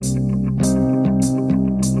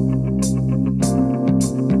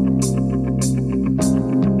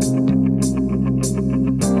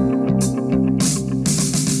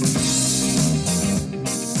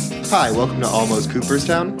Hi, welcome to Almost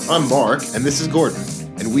Cooperstown. I'm Mark, and this is Gordon,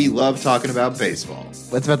 and we love talking about baseball.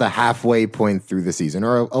 That's about the halfway point through the season,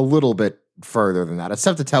 or a little bit further than that. It's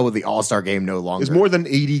tough to tell with the All-Star game no longer. There's more than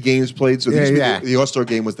 80 games played, so the All-Star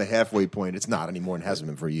game was the halfway point. It's not anymore and hasn't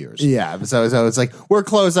been for years. Yeah, so it's like we're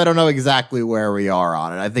close. I don't know exactly where we are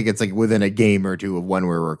on it. I think it's like within a game or two of when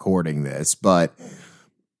we're recording this, but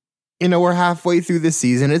we're halfway through the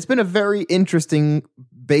season. It's been a very interesting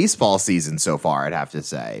baseball season so far, I'd have to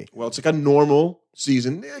say. Well, it's like a normal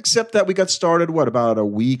season, except that we got started, about a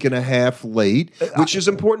week and a half late, which is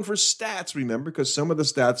important for stats, remember, because some of the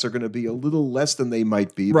stats are going to be a little less than they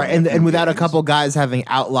might be. Right, and without a couple guys having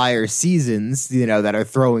outlier seasons, that are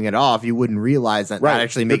throwing it off, you wouldn't realize that that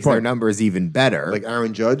actually makes their numbers even better. Like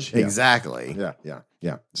Aaron Judge? Exactly.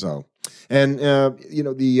 Yeah. So, and,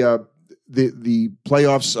 the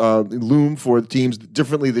playoffs loom for the teams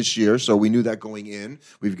differently this year, so we knew that going in.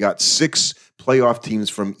 We've got 6 playoff teams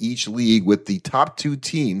from each league, with the top 2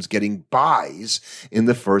 teams getting byes in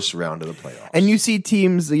the first round of the playoffs. And you see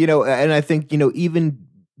teams, and I think, even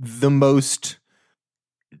the most,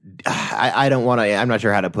 I'm not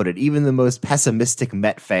sure how to put it, even the most pessimistic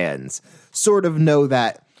Met fans sort of know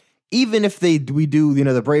that even if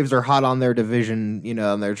the Braves are hot on their division,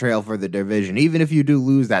 on their trail for the division, even if you do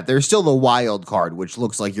lose that, there's still the wild card, which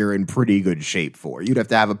looks like you're in pretty good shape for. You'd have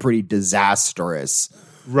to have a pretty disastrous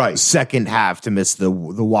second half to miss the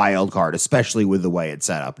wild card, especially with the way it's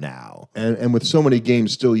set up now. And with so many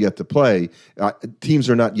games still yet to play, teams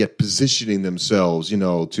are not yet positioning themselves,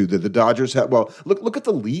 to the Dodgers have. Well, look at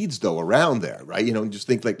the leads though around there, right? Just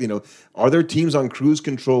think are there teams on cruise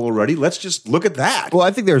control already? Let's just look at that. Well,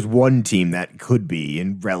 I think there's one team that could be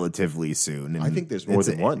in relatively soon. And I think there's more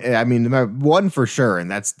than one. I mean, one for sure, and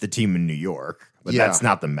that's the team in New York. But that's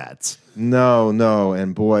not the Mets. No,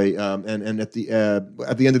 and boy, and at the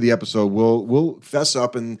end of the episode, we'll fess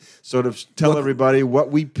up and sort of tell everybody what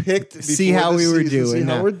we picked. See how we were doing. See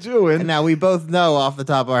how we're doing. And now we both know off the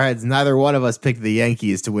top of our heads, neither one of us picked the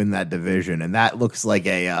Yankees to win that division, and that looks like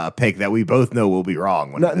a pick that we both know will be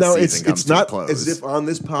wrong when the season comes to a close. It's not as if on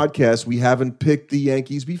this podcast we haven't picked the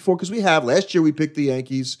Yankees before, because we have. Last year we picked the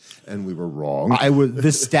Yankees and we were wrong.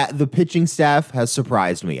 The pitching staff has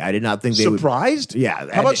surprised me. I did not think they would. Surprised? Yeah.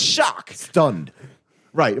 How about shocked? Stunned.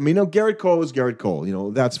 Right. I mean, Garrett Cole is Garrett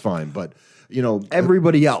Cole. That's fine. But,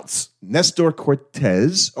 everybody else. Nestor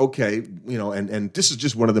Cortez, okay, and this is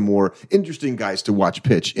just one of the more interesting guys to watch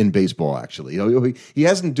pitch in baseball, actually. He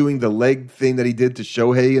hasn't doing the leg thing that he did to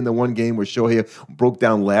Shohei in the one game where Shohei broke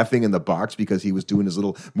down laughing in the box because he was doing his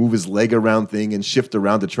little move his leg around thing and shift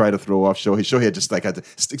around to try to throw off Shohei. Shohei just had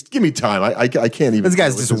to, give me time. I can't even. This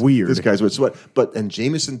guy's just weird. This guy's weird. And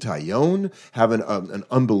Jameson Taillon having an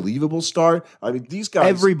unbelievable start. I mean, these guys.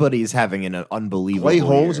 Everybody's having an unbelievable Clay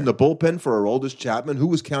Holmes year. in the bullpen for Aroldis Chapman. Who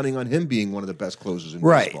was counting on him being one of the best closers in baseball?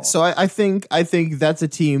 Right. So I think that's a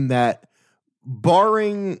team that,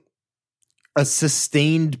 barring a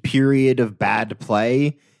sustained period of bad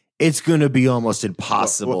play, it's going to be almost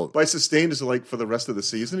impossible. Well, by sustained, is it like for the rest of the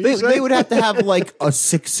season? They would have to have like a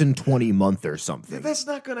 6-20 month or something. That's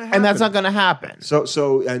not going to happen. And that's not going to happen.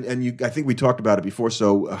 I think we talked about it before.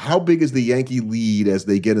 So how big is the Yankee lead as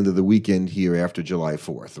they get into the weekend here after July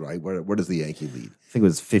 4th, right? What is the Yankee lead? I think it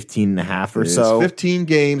was 15 and a half or so. 15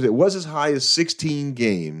 games. It was as high as 16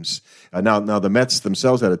 games. Now the Mets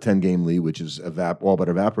themselves had a 10-game lead, which is all but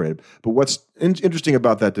evaporated. But what's interesting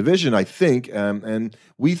about that division, I think, and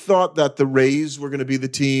we thought that the Rays were going to be the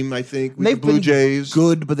team, I think, with the Blue Jays.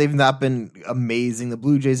 Good, but they've not been amazing. The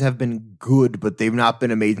Blue Jays have been good, but they've not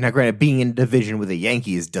been amazing. Now, granted, being in a division with the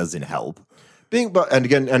Yankees doesn't help.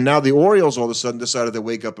 And now the Orioles all of a sudden decided to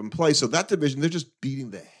wake up and play. So that division, they're just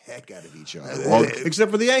beating the heck out of each other, except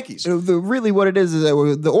for the Yankees. Really what it is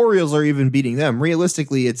that the Orioles are even beating them.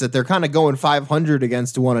 Realistically, it's that they're kind of going 500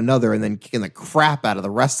 against one another and then kicking the crap out of the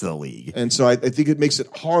rest of the league. And so I think it makes it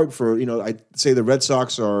hard for, I'd say the Red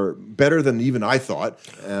Sox are better than even I thought.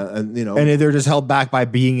 And they're just held back by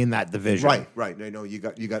being in that division. Right.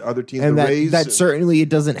 You got other teams, and the Rays. That certainly it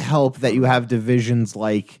doesn't help that you have divisions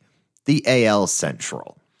like the AL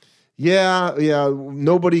Central. Yeah.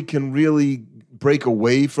 Nobody can really break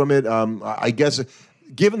away from it. I guess,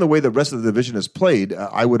 given the way the rest of the division has played,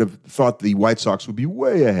 I would have thought the White Sox would be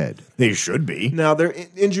way ahead. They should be. Now, they're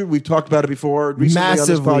injured. We've talked about it before recently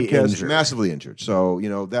massively on this podcast. Injured. Massively injured. So,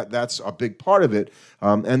 that's a big part of it.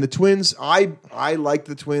 And the Twins, I like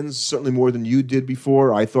the Twins certainly more than you did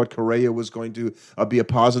before. I thought Correa was going to be a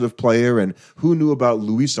positive player. And who knew about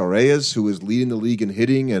Luis Arias, who is leading the league in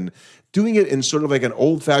hitting and doing it in sort of like an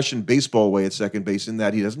old-fashioned baseball way at second base, in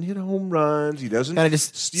that he doesn't hit home runs, he doesn't Kinda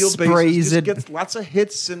just steal sprays bases, it. just gets lots of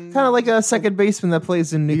hits, and Kind of like a second baseman that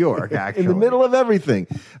plays in New York, actually. in the middle of everything.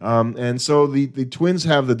 And so the Twins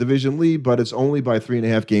have the division lead, but it's only by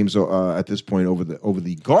 3.5 games at this point over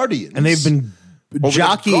the Guardians. And they've been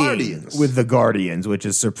jockeying Guardians. with the Guardians, which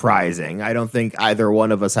is surprising. I don't think either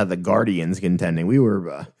one of us had the Guardians contending. We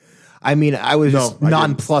were... I was just I didn't.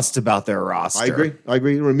 nonplussed about their roster. I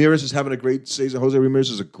agree. Ramirez is having a great season. Jose Ramirez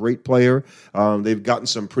is a great player. They've gotten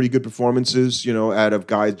some pretty good performances, out of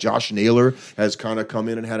guys. Josh Naylor has kind of come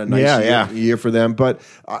in and had a nice year for them. But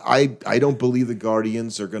I don't believe the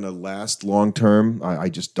Guardians are going to last long term. I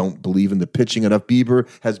just don't believe in the pitching enough. Bieber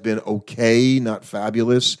has been okay, not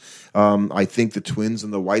fabulous. I think the Twins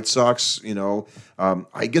and the White Sox,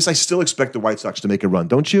 I guess I still expect the White Sox to make a run,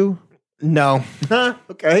 don't you? No.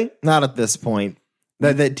 Okay. Not at this point.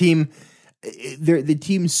 The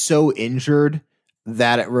team's so injured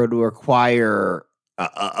that it would require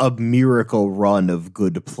a miracle run of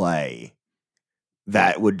good play.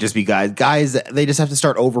 That would just be guys. They just have to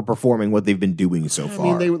start overperforming what they've been doing so far. I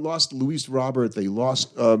mean, they lost Luis Robert. They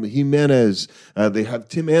lost Jimenez. They have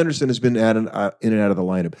Tim Anderson has been in and out of the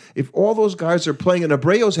lineup. If all those guys are playing and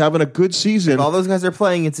Abreu's having a good season, If all those guys are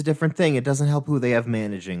playing, it's a different thing. It doesn't help who they have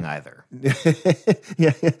managing either.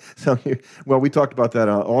 yeah. So, we talked about that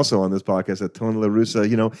also on this podcast. That Tony La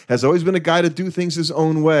Russa, has always been a guy to do things his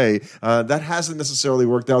own way. That hasn't necessarily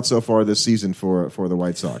worked out so far this season for the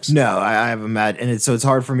White Sox. No, I have imagined, and so it's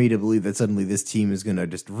hard for me to believe that suddenly this team is going to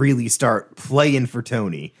just really start playing for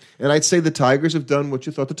Tony. And I'd say the Tigers have done what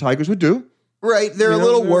you thought the Tigers would do. Right, they're a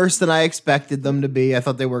little worse than I expected them to be. I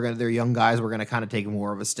thought their young guys were going to kind of take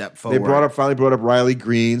more of a step forward. They finally brought up Riley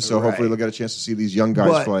Green, so hopefully they'll get a chance to see these young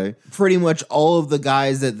guys play. Pretty much all of the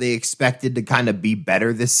guys that they expected to kind of be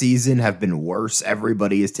better this season have been worse.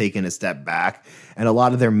 Everybody has taken a step back, and a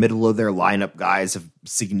lot of their middle of their lineup guys have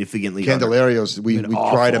significantly. Candelario's, we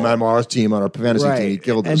tried him on our team, on our fantasy team. He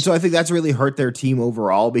killed us. And so I think that's really hurt their team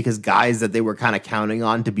overall, because guys that they were kind of counting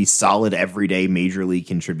on to be solid everyday major league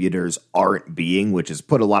contributors aren't being, which has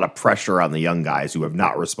put a lot of pressure on the young guys who have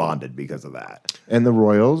not responded because of that. And the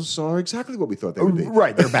Royals are exactly what we thought they would be.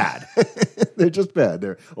 Right, they're bad. They're just bad.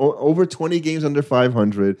 They're over 20 games under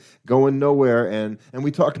 500, going nowhere. And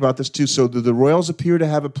we talked about this too. So do the Royals appear to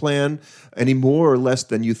have a plan any more or less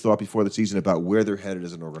than you thought before the season about where they're headed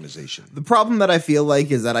as an organization? The problem that I feel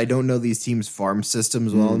like is that I don't know these teams' farm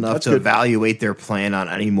systems well enough to evaluate their plan on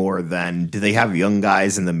any more than, do they have young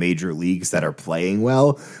guys in the major leagues that are playing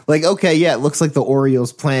well? Like, okay, yeah, it looks like the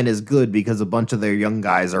Orioles' plan is good because a bunch of their young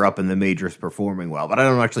guys are up in the majors performing well, but I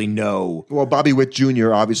don't actually know. Well, Bobby Witt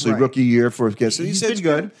Jr., obviously rookie year for his. He's been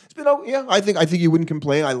good. It's been I think you wouldn't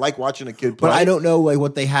complain. I like watching a kid play, but I don't know like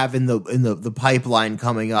what they have in the pipeline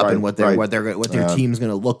coming up and what their team's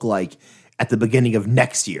going to look like at the beginning of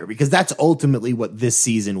next year, because that's ultimately what this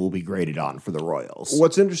season will be graded on for the Royals.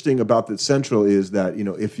 What's interesting about the Central is that,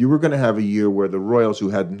 if you were going to have a year where the Royals, who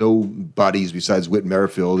had no bodies besides Whit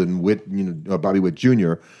Merrifield and Bobby Witt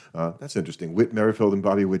Jr., that's interesting. Whit Merrifield and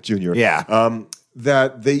Bobby Witt Jr. Yeah.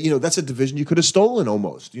 That they, that's a division you could have stolen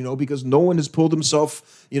almost, because no one has pulled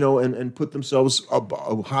himself, and put themselves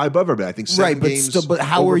high above everybody. I think seven games. But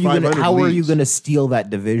how are you going to steal that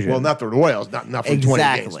division? Well, not the Royals, not from 20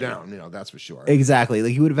 games down, that's for sure. Exactly.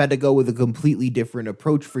 Like, you would have had to go with a completely different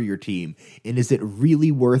approach for your team. And is it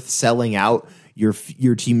really worth selling out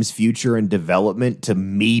your team's future and development to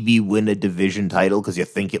maybe win a division title because you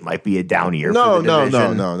think it might be a down year for the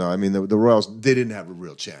division? No. I mean, the Royals, they didn't have a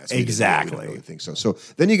real chance. Exactly. I don't think so. So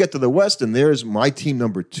then you get to the West, and there's my team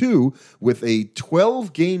number 2 with a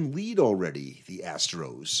 12-game lead already, the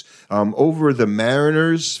Astros, over the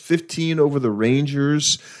Mariners, 15 over the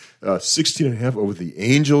Rangers, 16.5 over the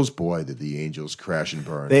Angels. Boy, did the Angels crash and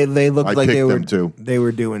burn. They looked like they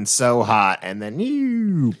were doing so hot, and then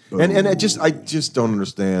and I just don't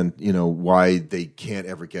understand, why they can't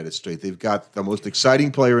ever get it straight. They've got the most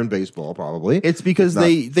exciting player in baseball, probably. It's because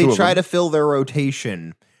they try to fill their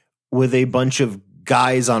rotation with a bunch of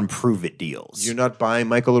guys on prove-it deals. You're not buying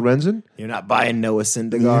Michael Lorenzen? You're not buying Noah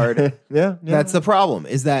Syndergaard. Yeah. That's the problem,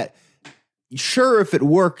 is that sure, if it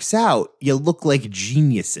works out, you look like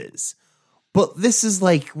geniuses. But this is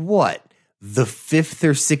like, what, the 5th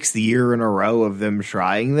or 6th year in a row of them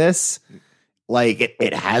trying this? Like,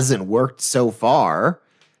 it hasn't worked so far.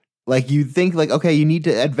 Like, you think, like, okay, you need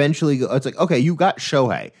to eventually go. It's like, okay, you got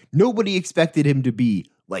Shohei. Nobody expected him to be,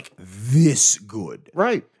 like, this good.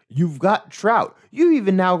 Right. You've got Trout. You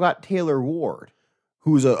even now got Taylor Ward.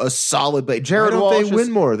 who's a solid. But Why Jared don't Walsh they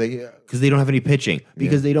win more? They because they don't have any pitching.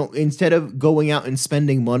 Because they don't. Instead of going out and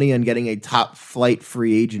spending money on getting a top flight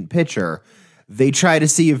free agent pitcher, they try to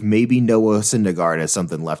see if maybe Noah Syndergaard has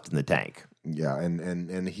something left in the tank. Yeah,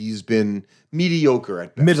 and he's been mediocre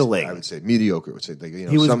at best. Middling. I would say mediocre. I would say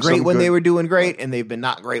He was great when they were doing great, and they've been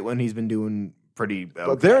not great when he's been doing pretty. Okay.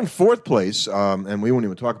 But they're in fourth place, and we won't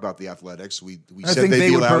even talk about the Athletics. We I said think they'd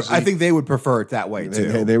be lousy. I think they would prefer it that way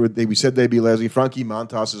too. We said they'd be lousy. Frankie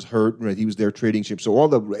Montas is hurt. Right? He was their trading chip. So all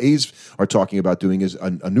the A's are talking about doing is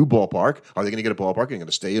a new ballpark. Are they going to get a ballpark? Are they going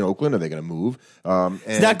to stay in Oakland? Are they going to move?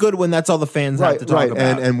 It's not good when that's all the fans have to talk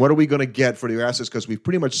about. And what are we going to get for the assets? Because we've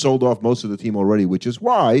pretty much sold off most of the team already, which is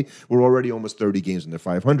why we're already almost 30 games into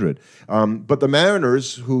 500. But the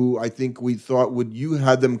Mariners, who I think we thought you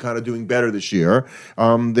had them kind of doing better this year.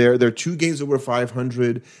 They're 2 games that were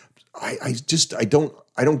 500. I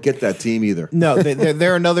don't get that team either. No,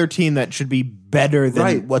 they're another team that should be better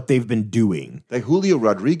than what they've been doing. Like Julio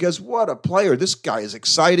Rodriguez, what a player! This guy is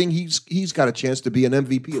exciting. He's got a chance to be an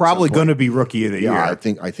MVP. Probably going to be rookie of the year. I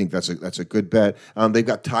think that's a good bet. They've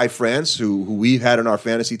got Ty France, who we've had in our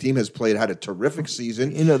fantasy team, had a terrific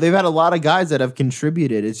season. They've had a lot of guys that have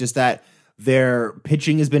contributed. It's just that their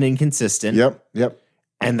pitching has been inconsistent. Yep.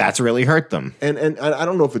 And that's really hurt them. And I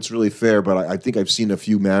don't know if it's really fair, but I think I've seen a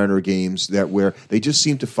few Mariner games where they just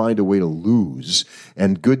seem to find a way to lose,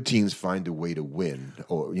 and good teams find a way to win.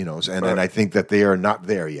 And I think that they are not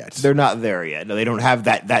there yet. They're not there yet. No, they don't have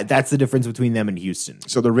that. That's the difference between them and Houston.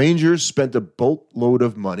 So the Rangers spent a boatload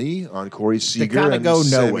of money on Corey Seager and go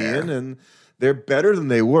nowhere. Semien, and they're better than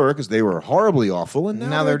they were because they were horribly awful, and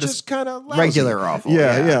now they're just kind of regular awful.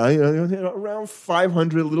 Yeah. Around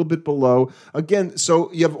 500, a little bit below. Again,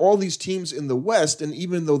 so you have all these teams in the West, and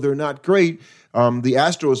even though they're not great, the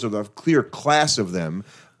Astros are the clear class of them.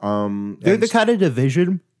 They're the kind of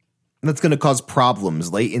division that's going to cause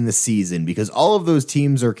problems late in the season because all of those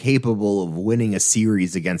teams are capable of winning a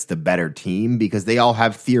series against a better team because they all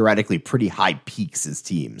have theoretically pretty high peaks as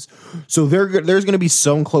teams. So there's going to be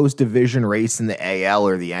some close division race in the AL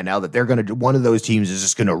or the NL that one of those teams is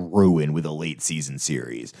just going to ruin with a late season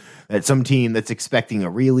series. That some team that's expecting a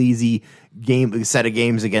real easy set of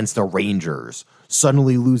games against the Rangers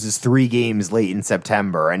suddenly loses 3 games late in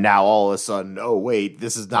September, and now all of a sudden, oh wait,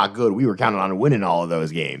 this is not good. We were counting on winning all of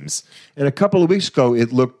those games. And a couple of weeks ago,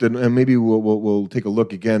 it looked, and maybe we'll take a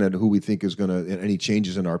look again at who we think is going to any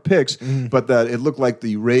changes in our picks. But that it looked like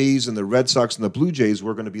the Rays and the Red Sox and the Blue Jays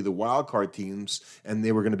were going to be the wild card teams, and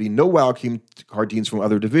they were going to be no wild card teams from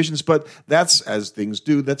other divisions. But that's as things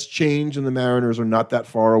do. That's changed, and the Mariners are not that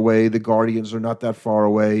far away. The Guardians are not that far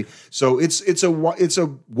away. So it's a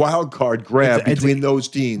wild card grab between those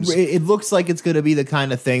teams. It looks like it's going to be the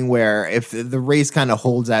kind of thing where if the race kind of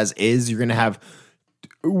holds as is, you're going to have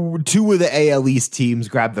 2 of the AL East teams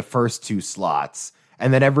grab the first 2 slots,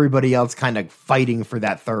 and then everybody else kind of fighting for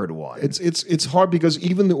that third one. It's hard because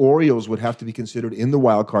even the Orioles would have to be considered in the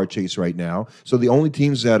wild card chase right now. So the only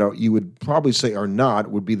teams that you would probably say are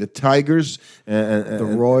not would be the Tigers, and the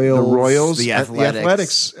Royals, the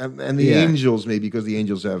Athletics, and the Angels, maybe because the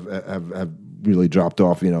Angels have really dropped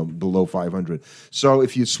off, below 500. So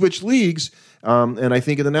if you switch leagues, and I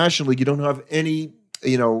think in the National League you don't have any.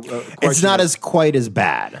 It's not as quite as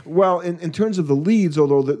bad. Well, in terms of the leads,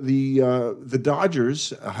 although the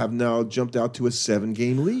Dodgers have now jumped out to a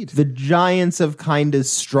 7-game lead. The Giants have kind of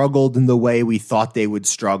struggled in the way we thought they would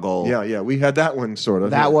struggle. Yeah, we had that one sort of.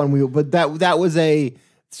 That was a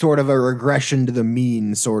sort of a regression to the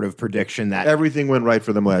mean sort of prediction that everything went right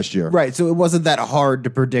for them last year. Right, so it wasn't that hard to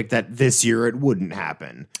predict that this year it wouldn't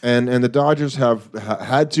happen. And the Dodgers have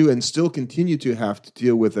had to and still continue to have to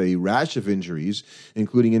deal with a rash of injuries,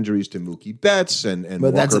 including injuries to Mookie Betts and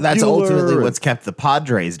but Walker that's Buehler ultimately what's kept the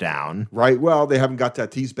Padres down. Right. Well, they haven't got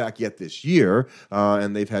Tatis back yet this year,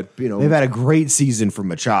 and they've had a great season from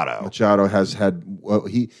Machado. Machado has had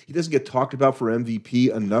he doesn't get talked about for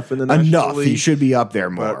MVP enough in the National League. He should be up there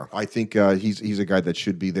more. But I think he's a guy that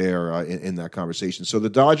should be there in that conversation. So the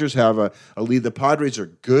Dodgers have a lead. The Padres are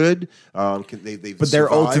good. But they're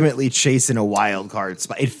survived. Ultimately chasing a wild card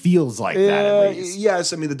spot. It feels like that at least.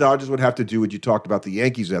 Yes, I mean the Dodgers would have to do what you talked about. The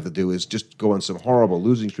Yankees have to do is just go on some horrible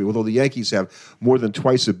losing streak. Although the Yankees have more than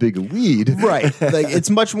twice a big lead, right? Like it's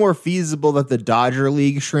much more feasible that the Dodger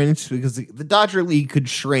League shrinks because the Dodger League could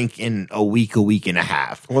shrink in a week and a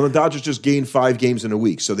half. Well, the Dodgers just gained 5 games in a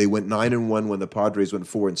week, so they went 9-1 when the Padres went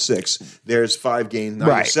 4-6. There's 5 games,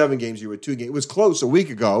 now you're 7 games. You were 2 games. It was close a week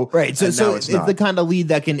ago, right? So it's the kind of lead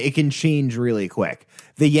that can change really quick.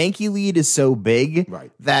 The Yankee lead is so big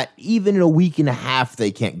that even in a week and a half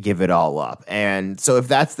they can't give it all up, and so if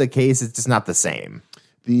that's the case, it's just not the same.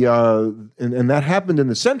 And that happened in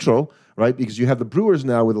the Central, right? Because you have the Brewers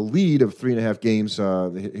now with a lead of 3.5 games.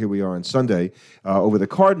 Here we are on Sunday over the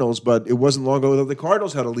Cardinals, but it wasn't long ago that the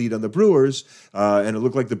Cardinals had a lead on the Brewers, and it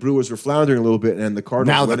looked like the Brewers were floundering a little bit, and the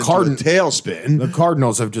Cardinals Now went into a tailspin. The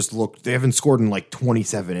Cardinals have just looked. They haven't scored in like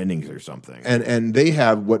 27 innings or something. And they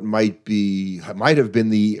have what might have been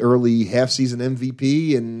the early half-season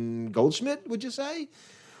MVP in Goldschmidt, would you say?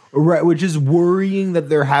 Right, which is worrying that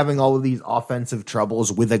they're having all of these offensive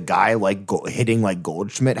troubles with a guy like hitting like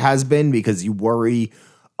Goldschmidt has been, because you worry,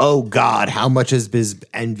 oh God, how much has his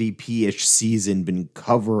MVP-ish season been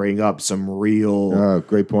covering up some real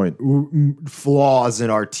Great point. flaws in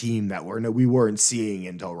our team that we weren't seeing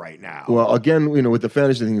until right now. Well, again, with the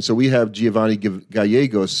fantasy thing, so we have Giovanni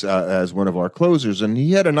Gallegos as one of our closers, and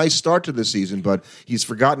he had a nice start to the season, but he's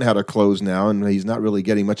forgotten how to close now, and he's not really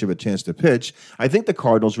getting much of a chance to pitch. I think the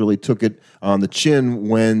Cardinals really took it on the chin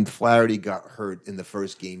when Flaherty got hurt in the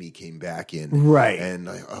first game he came back in. Right. And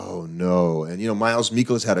oh no. And Miles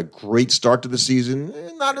Mikolas had a great start to the season,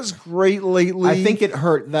 not as great lately. I think it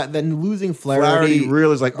hurt that then losing Flaherty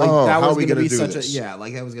really is like how are we going to do that this? that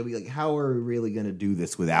was going to be like, how are we really going to do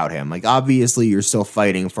this without him? Like, obviously, you're still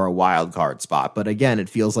fighting for a wild card spot, but again, it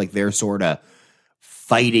feels like they're sort of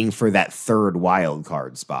fighting for that third wild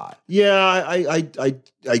card spot. Yeah,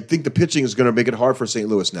 I think the pitching is going to make it hard for St.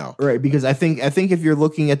 Louis now, right? Because I think if you're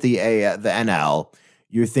looking at the NL.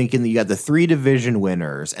 You're thinking that you got the 3 division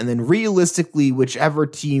winners, and then realistically, whichever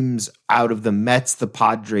teams out of the Mets, the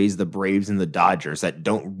Padres, the Braves, and the Dodgers that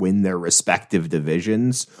don't win their respective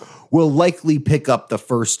divisions will likely pick up the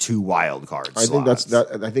first 2 wild card slots.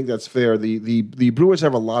 I think that's fair. The Brewers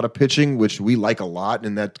have a lot of pitching, which we like a lot,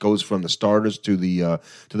 and that goes from the starters to the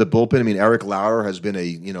bullpen. I mean, Eric Lauer has been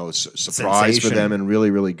a surprise for them and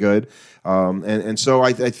really, really good. And so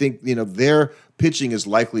I think their pitching is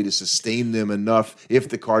likely to sustain them enough if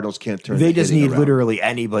the Cardinals can't turn. They just need around. Literally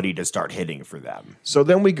anybody to start hitting for them. So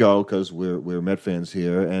then we go, because we're Met fans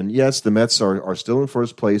here, and yes, the Mets are still in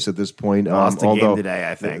first place at this point. Lost a game today,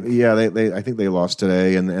 I think. Yeah, I think they lost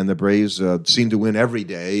today, and the Braves seem to win every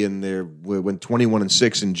day, and they went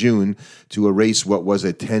 21-6 in June to erase what was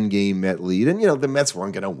a 10-game Met lead. And the Mets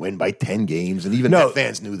weren't going to win by 10 games, and even Met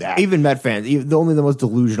fans knew that. Even Met fans, only the most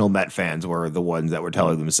delusional Met fans were the ones that were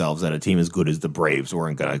telling themselves that a team as good as the Braves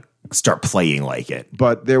weren't going to start playing like it.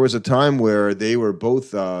 But there was a time where they were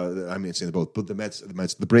both, both the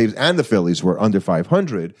Mets, the Braves, and the Phillies were under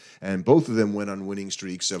 500, and both of them went on winning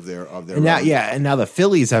streaks of their. And now, and now the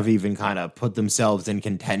Phillies have even kind of put themselves in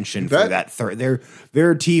contention for that third.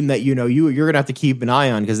 They're a team that you're going to have to keep an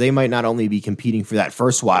eye on, because they might not only be competing for that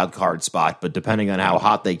first wild card spot, but depending on how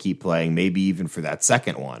hot they keep playing, maybe even for that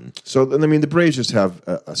second one. So the Braves just have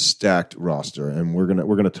a stacked roster, and we're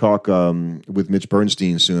gonna talk with Mitch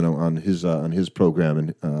Bernstein soon on his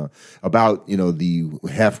program and about the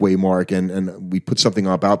halfway mark, and we put something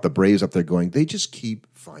about the Braves up there going, they just keep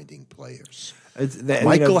finding players.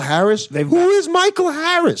 Michael Harris? Who is Michael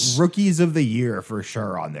Harris? Rookies of the year for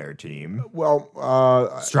sure on their team.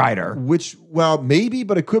 Well, Strider. Maybe,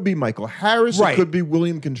 but it could be Michael Harris. Right. It could be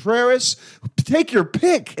William Contreras. Take your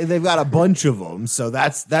pick. And they've got a bunch of them, so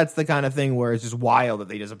that's the kind of thing where it's just wild that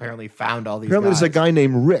they just apparently found all these guys. There's a guy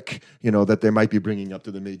named Rick, that they might be bringing up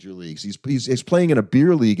to the major leagues. He's playing in a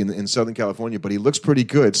beer league in Southern California, but he looks pretty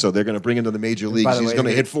good, so they're going to bring him to the major leagues. He's going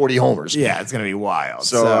to hit 40 homers. Yeah, it's going to be wild.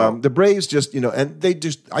 So the Braves just, and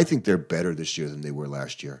I think they're better this year than they were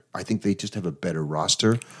last year. I think they just have a better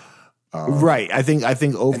roster. Right. I think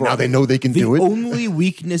overall, and now they know they can do it. The only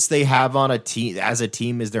weakness they have on a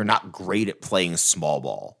team is they're not great at playing small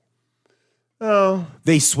ball. Oh,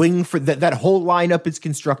 they swing for that whole lineup is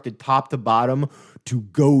constructed top to bottom to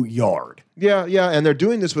go yard. Yeah, and they're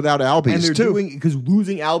doing this without Albies too. Because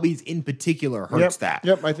losing Albies in particular hurts that.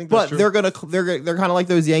 Yep, I think that's true. But they're kind of like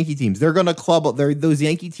those Yankee teams. They're going to club those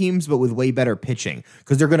Yankee teams, but with way better pitching,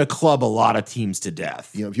 because they're going to club a lot of teams to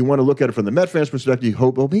death. If you want to look at it from the Met fans' perspective, you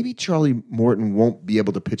hope, maybe Charlie Morton won't be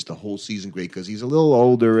able to pitch the whole season great because he's a little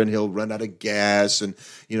older and he'll run out of gas, and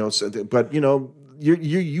they're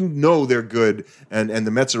good, and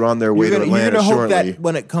the Mets are on their way to Atlanta You're going to hope shortly. that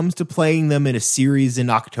when it comes to playing them in a series in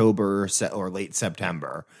October or late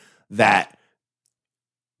September, that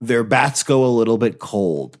their bats go a little bit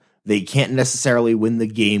cold. They can't necessarily win the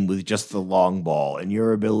game with just the long ball, and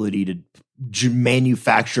your ability to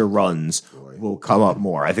manufacture runs will come up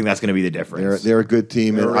more. I think that's going to be the difference. They're a good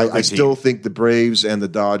team, and I still team. think the Braves and the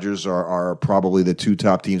Dodgers are probably the 2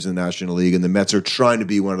 top teams in the National League, and the Mets are trying to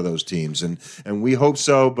be one of those teams, and we hope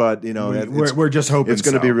so. But we're just hoping it's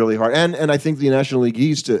going to be really hard. And I think the National League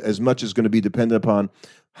East, as much, is going to be dependent upon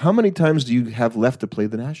how many times do you have left to play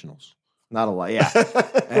the Nationals. Not a lot, yeah.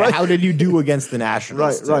 How did you do against the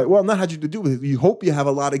Nationals? Right. Well, not had you to do with it. You hope you have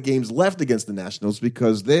a lot of games left against the Nationals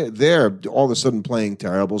because they're all of a sudden playing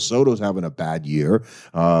terrible. Soto's having a bad year.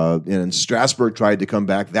 And Strasburg tried to come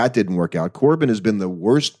back. That didn't work out. Corbin has been the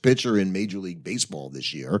worst pitcher in Major League Baseball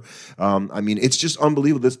this year. I mean, it's just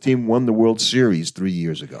unbelievable. This team won the World Series 3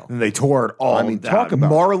 years ago. And they tore it all down. Talk about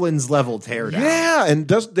Marlins level teardown. Yeah, and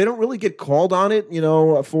they don't really get called on it,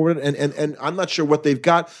 for it. And I'm not sure what they've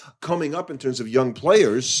got coming up in terms of young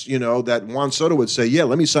players, that Juan Soto would say, yeah,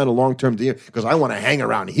 let me sign a long-term deal because I want to hang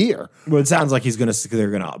around here. Well, it sounds like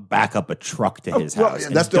they're gonna back up a truck to his house.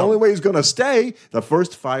 That's the only way he's going to stay. The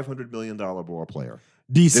first $500 million ball player.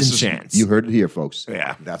 Decent chance. You heard it here, folks.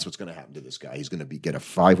 Yeah, that's what's going to happen to this guy. He's going to get a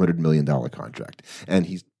 $500 million contract, and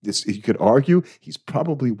you could argue he's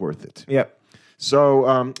probably worth it. Yep.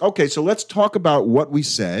 So okay, so let's talk about what we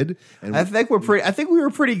said. And I think we were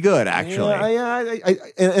pretty good, actually.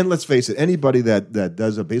 And let's face it, anybody that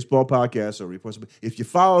does a baseball podcast or reports, if you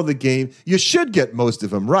follow the game, you should get most of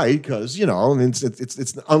them right because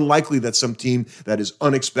it's unlikely that some team that is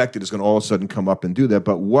unexpected is going to all of a sudden come up and do that.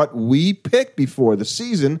 But what we picked before the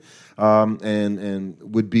season, and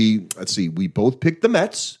would be, let's see, we both picked the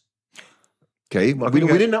Mets. Okay, we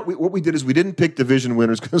didn't. What we did is we didn't pick division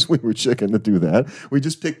winners because we were chicken to do that. We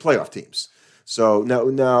just picked playoff teams. So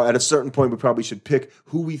now at a certain point, we probably should pick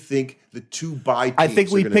who we think the two bye teams I think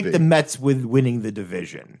we picked be. the Mets with winning the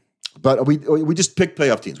division. But we just picked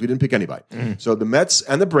playoff teams. We didn't pick anybody. So the Mets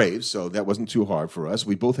and the Braves, so that wasn't too hard for us.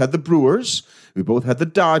 We both had the Brewers. We both had the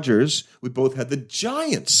Dodgers. We both had the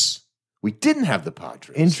Giants. We didn't have the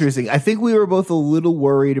Padres. Interesting. I think we were both a little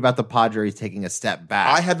worried about the Padres taking a step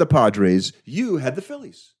back. I had the Padres. You had the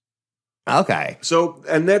Phillies. Okay. So,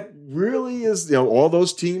 and that really is, all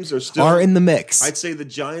those teams are in the mix. I'd say the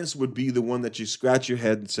Giants would be the one that you scratch your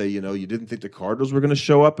head and say, you didn't think the Cardinals were going to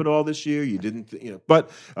show up at all this year. You didn't,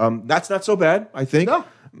 but that's not so bad, I think. No.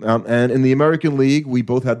 And in the American League, we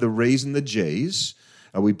both had the Rays and the Jays.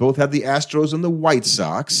 We both had the Astros and the White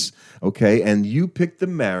Sox. Okay, and you picked the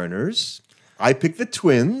Mariners. I picked the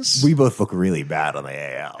Twins. We both look really bad on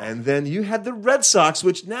the AL. And then you had the Red Sox,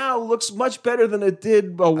 which now looks much better than it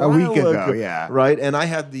did a week ago. Yeah, right. And I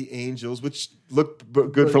had the Angels, which looked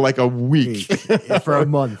good for like a week, for a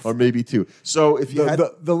month, or maybe two. So if you had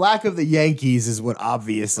the lack of the Yankees is what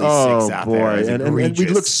obviously sticks out there. And we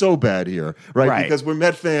look so bad here, right? Because we're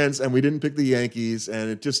Met fans and we didn't pick the Yankees, and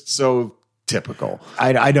it just so. Typical.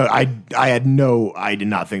 I did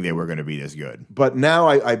not think they were going to be this good. But now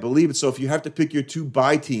I believe it. So if you have to pick your two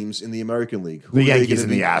bye teams in the American League, the Yankees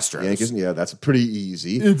and the Astros. Yankees, yeah, that's pretty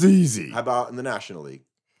easy. It's easy. How about in the National League?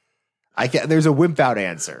 There's a wimp out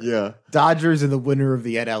answer. Yeah. Dodgers are the winner of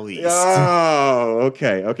the NL East. Oh,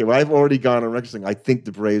 okay. Well, I've already gone on record saying I think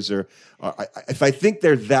the Braves are. If I think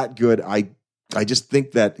they're that good, I just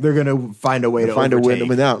think that they're going to find a way to find overtake. a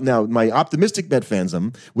win. Now, my optimistic Met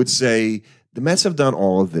fandom would say the Mets have done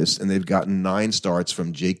all of this, and they've gotten 9 starts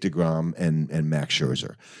from Jake DeGrom and Max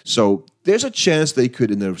Scherzer. So there's a chance they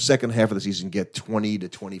could, in the second half of the season, get 20 to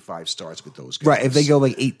 25 starts with those guys. Right, if they go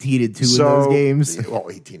like 18-2 in those games. Well,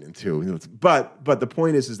 18-2. But the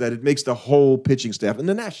point is that it makes the whole pitching staff, and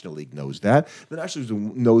the National League knows that. The National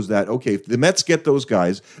League knows that, okay, if the Mets get those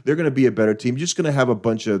guys, they're going to be a better team. You're just going to have a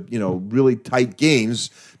bunch of, really tight games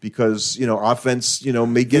because, offense,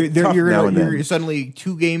 may get tough now and then. You're suddenly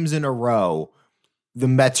 2 games in a row. The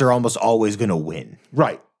Mets are almost always going to win.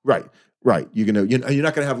 Right. You're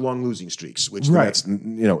not going to have long losing streaks, which the Mets,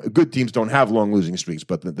 good teams don't have long losing streaks,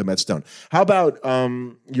 but the Mets don't. How about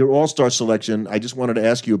your All-Star selection? I just wanted to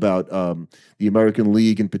ask you about the American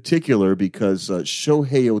League in particular because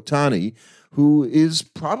Shohei Ohtani, who is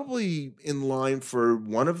probably in line for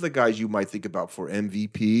one of the guys you might think about for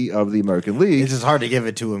MVP of the American League. It's just hard to give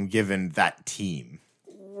it to him given that team.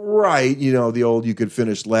 Right, the old you could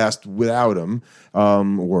finish last without him,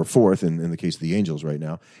 or fourth in the case of the Angels right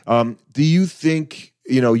now. Do you think,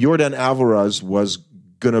 Yordan Alvarez was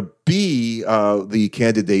going to be the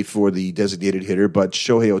candidate for the designated hitter, but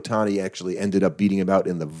Shohei Ohtani actually ended up beating him out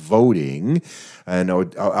in the voting. And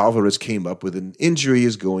Alvarez came up with an injury,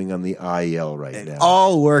 is going on the IL now. It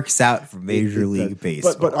all works out for Major League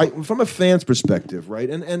Baseball. But from a fan's perspective, right?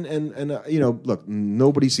 And look,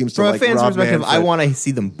 nobody seems to like Rob From a fan's perspective, Manfred. I want to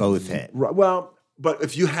see them both hit. Right, well, but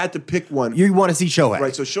if you had to pick one, you want to see Shohei,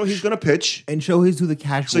 right? So Shohei's going to pitch, and Shohei's who the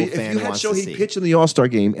casual fan wants to see. So if you had Shohei pitch in the All-Star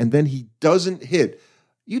game and then he doesn't hit,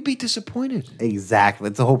 you'd be disappointed. Exactly.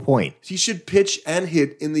 That's the whole point. He should pitch and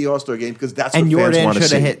hit in the All-Star game because that's what fans want to see. And Yordan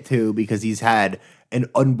should have hit too because he's had an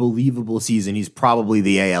unbelievable season. He's probably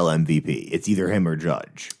the AL MVP. It's either him or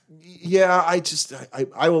Judge. Yeah,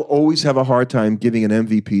 I will always have a hard time giving an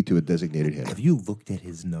MVP to a designated hitter. Have you looked at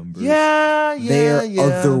his numbers? Yeah, They're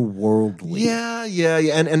otherworldly. Yeah.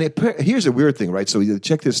 And here's a weird thing, right? So you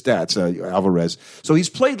check his stats, Alvarez. So he's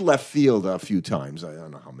played left field a few times. I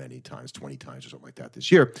don't know how many times, 20 times or something like that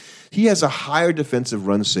this year. He has a higher defensive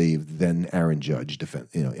run save than Aaron Judge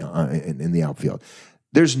in the outfield.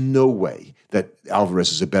 There's no way that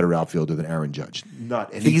Alvarez is a better outfielder than Aaron Judge.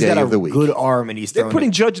 Not any day of the week. He's got a good arm, and he's They're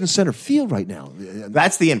putting Judge in center field right now.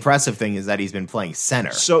 That's the impressive thing, is that he's been playing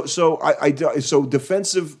center. So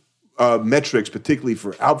defensive metrics, particularly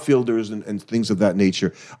for outfielders and things of that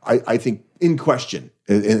nature, I think in question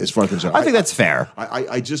as far as concerned. I think that's fair.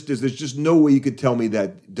 There's just no way you could tell me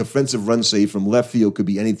that defensive run save from left field could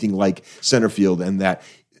be anything like center field, and that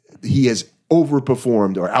he has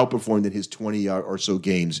overperformed or outperformed in his 20 or so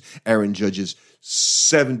games Aaron Judge's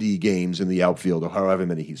 70 games in the outfield, or however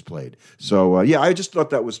many he's played. So I just thought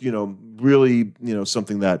that was really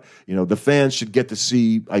something that the fans should get to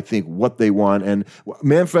see. I think what they want. And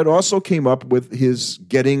Manfred also came up with his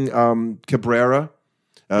getting Cabrera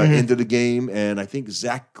into the game, and I think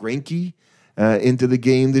Zach Greinke into the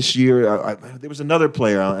game this year. There was another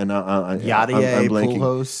player, and I'm blanking.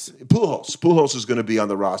 Pujols is going to be on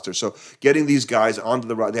the roster. So getting these guys onto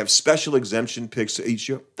the roster, they have special exemption picks each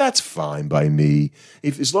year. That's fine by me.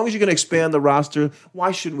 As long as you're going to expand the roster,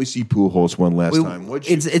 why shouldn't we see Pujols one last time?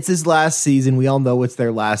 It's his last season. We all know it's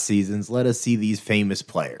their last seasons. Let us see these famous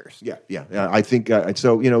players. Yeah. I think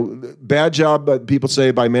so. Bad job, people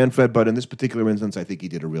say, by Manfred, but in this particular instance, I think he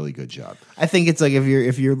did a really good job. I think it's like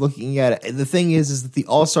if you're looking at it, the thing is that the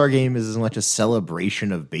All-Star game is as much a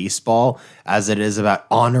celebration of baseball as it is about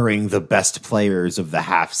honoring the best players of the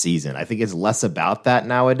half season. I think it's less about that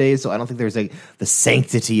nowadays. So I don't think there's the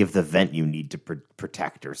sanctity of the event you need to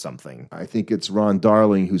protect or something. I think it's Ron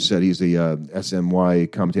Darling, who said, he's the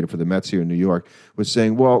SNY commentator for the Mets here in New York, was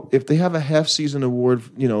saying, well, if they have a half season award,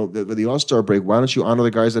 the All-Star break, why don't you honor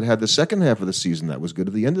the guys that had the second half of the season that was good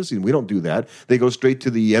at the end of the season? We don't do that. They go straight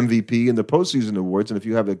to the MVP and the postseason awards, and if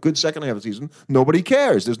you have a good second half of the season, nobody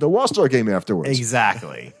cares. There's no All-Star game afterwards.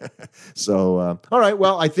 Exactly. So, all right.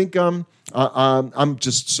 Well, I think I'm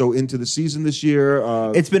just so into the season this year.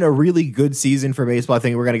 It's been a really good season for baseball. I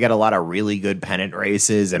think we're going to get a lot of really good pennant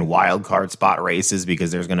races and wild card spot races,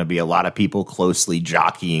 because there's going to be a lot of people closely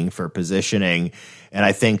jockeying for positioning. And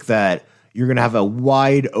I think that you're going to have a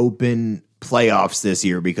wide open playoffs this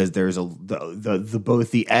year, because there's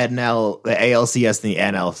both the ALCS and the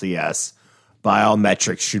NLCS. By all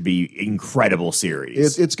metrics, should be incredible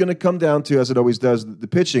series. It's going to come down to, as it always does, the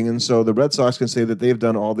pitching. And so the Red Sox can say that they've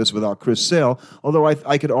done all this without Chris Sale. Although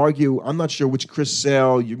I could argue, I'm not sure which Chris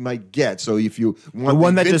Sale you might get. So if you want the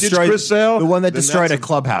one that destroyed Chris Sale, the one that destroyed a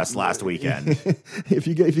clubhouse last weekend. if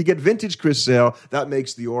you get vintage Chris Sale, that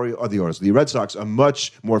makes the Red Sox a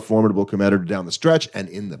much more formidable competitor down the stretch and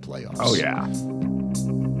in the playoffs. Oh yeah.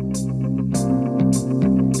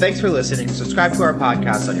 Thanks for listening. Subscribe to our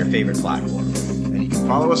podcast on your favorite platform. And you can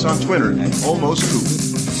follow us on Twitter at Almost Cool.